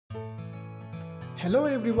Hello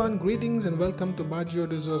everyone, greetings and welcome to Baggio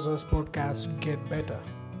de Souza's podcast Get Better.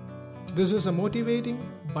 This is a motivating,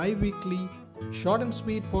 bi-weekly, short and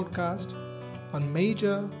sweet podcast on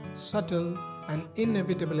major, subtle and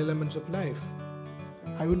inevitable elements of life.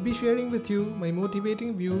 I would be sharing with you my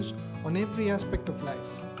motivating views on every aspect of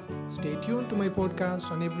life. Stay tuned to my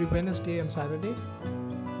podcast on every Wednesday and Saturday.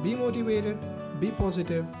 Be motivated, be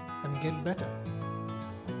positive and get better.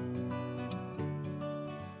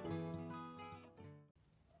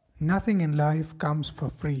 Nothing in life comes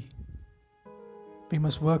for free. We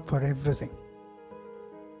must work for everything.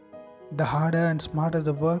 The harder and smarter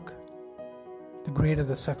the work, the greater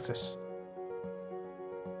the success.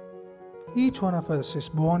 Each one of us is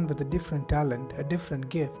born with a different talent, a different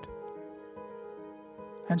gift.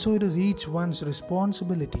 And so it is each one's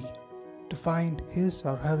responsibility to find his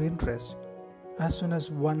or her interest as soon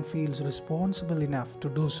as one feels responsible enough to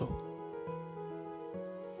do so.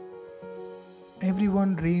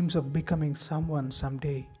 Everyone dreams of becoming someone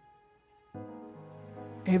someday.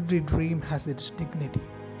 Every dream has its dignity.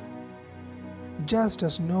 Just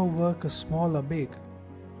as no work is small or big,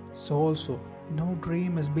 so also no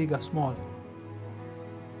dream is big or small.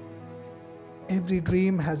 Every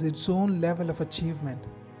dream has its own level of achievement.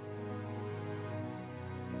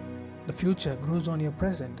 The future grows on your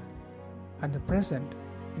present, and the present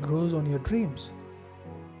grows on your dreams.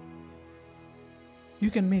 You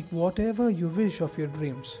can make whatever you wish of your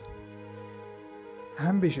dreams.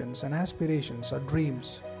 Ambitions and aspirations are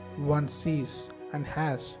dreams one sees and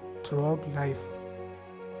has throughout life.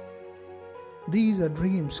 These are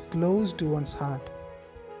dreams close to one's heart.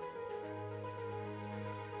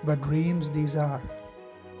 But dreams these are,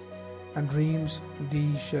 and dreams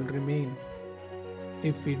these shall remain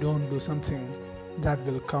if we don't do something that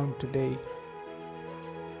will count today.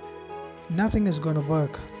 Nothing is going to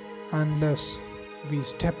work unless we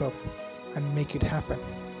step up and make it happen.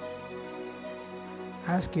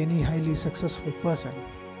 Ask any highly successful person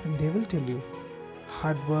and they will tell you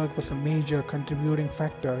hard work was a major contributing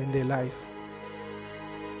factor in their life.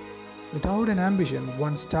 Without an ambition,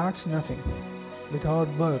 one starts nothing. Without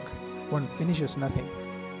work, one finishes nothing.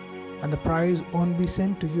 And the prize won't be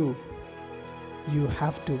sent to you. You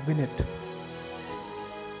have to win it.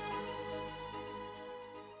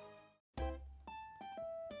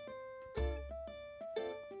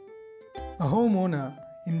 A homeowner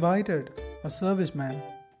invited a serviceman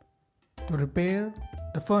to repair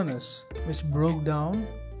the furnace which broke down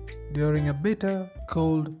during a bitter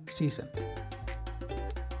cold season.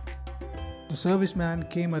 The serviceman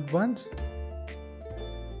came at once,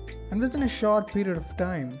 and within a short period of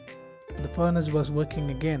time, the furnace was working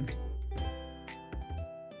again.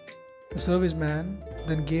 The serviceman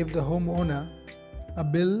then gave the homeowner a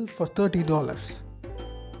bill for $30.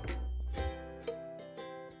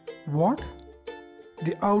 What?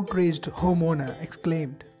 The outraged homeowner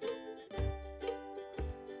exclaimed.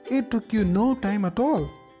 It took you no time at all.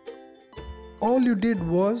 All you did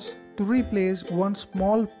was to replace one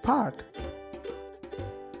small part.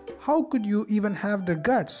 How could you even have the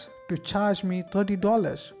guts to charge me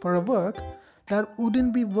 $30 for a work that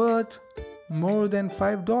wouldn't be worth more than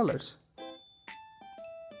 $5?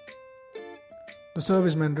 The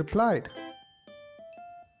serviceman replied,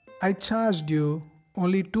 I charged you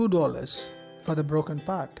only $2 for the broken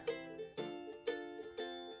part.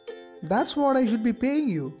 That's what I should be paying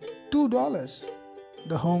you, $2,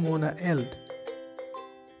 the homeowner yelled.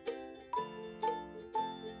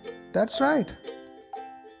 That's right,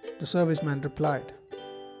 the serviceman replied.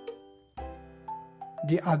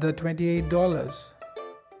 The other $28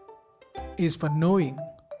 is for knowing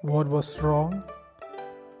what was wrong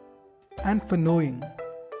and for knowing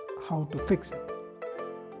how to fix it.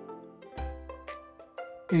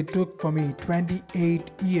 It took for me 28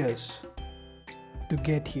 years to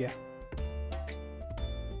get here.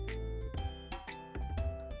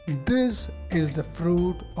 This is the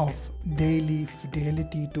fruit of daily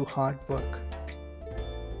fidelity to hard work.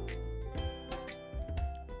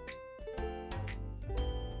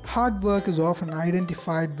 Hard work is often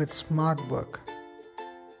identified with smart work.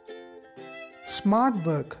 Smart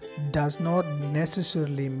work does not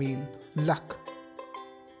necessarily mean luck.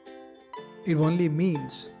 It only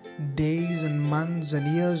means days and months and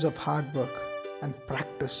years of hard work and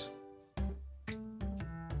practice.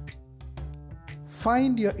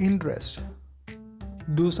 Find your interest.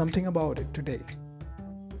 Do something about it today.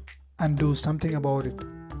 And do something about it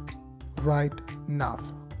right now.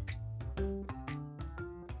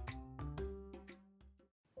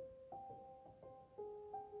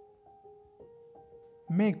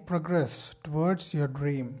 Make progress towards your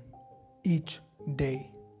dream each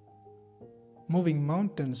day. Moving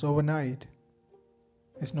mountains overnight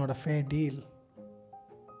is not a fair deal.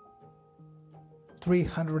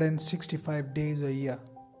 365 days a year.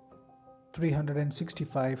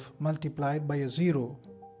 365 multiplied by a zero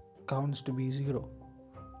counts to be zero.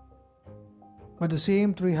 But the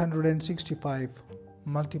same 365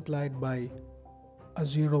 multiplied by a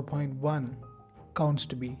 0.1 counts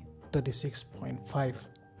to be 36.5.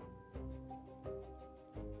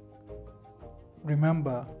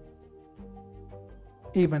 Remember,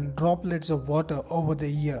 even droplets of water over the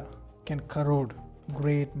year can corrode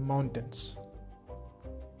great mountains.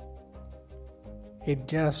 It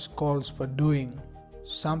just calls for doing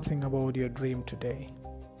something about your dream today.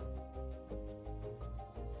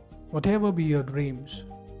 Whatever be your dreams,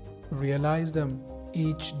 realize them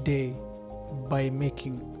each day by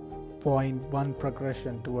making 0.1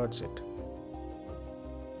 progression towards it.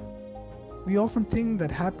 We often think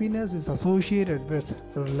that happiness is associated with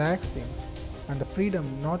relaxing and the freedom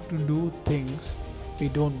not to do things we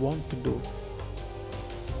don't want to do.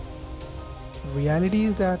 Reality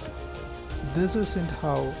is that this isn't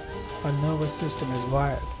how our nervous system is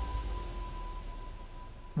wired.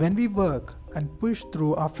 When we work and push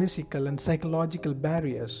through our physical and psychological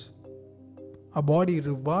barriers, our body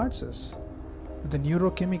rewards us with the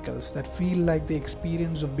neurochemicals that feel like the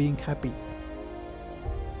experience of being happy.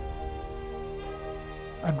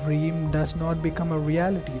 A dream does not become a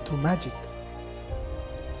reality through magic.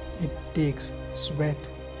 It takes sweat,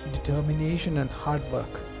 determination, and hard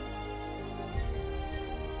work.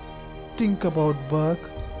 Think about work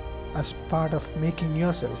as part of making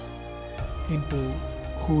yourself into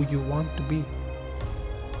who you want to be.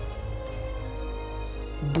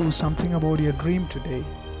 Do something about your dream today,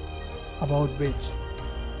 about which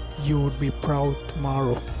you would be proud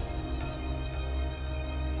tomorrow.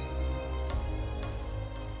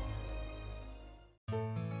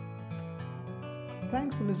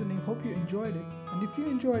 Thanks for listening. Hope you enjoyed it. And if you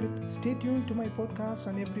enjoyed it, stay tuned to my podcast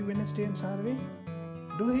on every Wednesday and Saturday.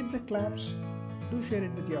 Do hit the claps. Do share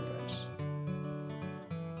it with your friends.